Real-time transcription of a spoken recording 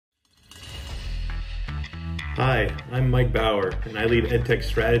Hi, I'm Mike Bauer, and I lead EdTech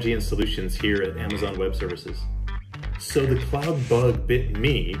strategy and solutions here at Amazon Web Services. So the cloud bug bit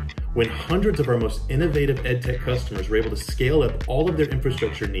me when hundreds of our most innovative EdTech customers were able to scale up all of their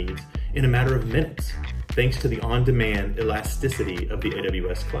infrastructure needs in a matter of minutes, thanks to the on-demand elasticity of the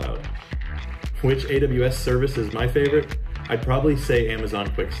AWS cloud. Which AWS service is my favorite? I'd probably say Amazon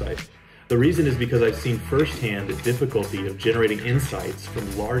QuickSight. The reason is because I've seen firsthand the difficulty of generating insights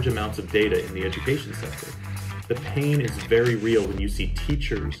from large amounts of data in the education sector. The pain is very real when you see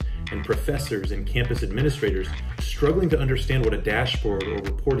teachers and professors and campus administrators struggling to understand what a dashboard or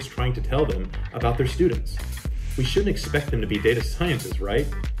report is trying to tell them about their students. We shouldn't expect them to be data scientists, right?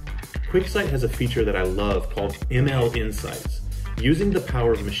 QuickSight has a feature that I love called ML Insights. Using the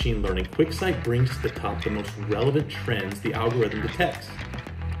power of machine learning, QuickSight brings to the top the most relevant trends the algorithm detects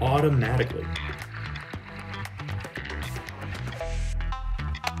automatically.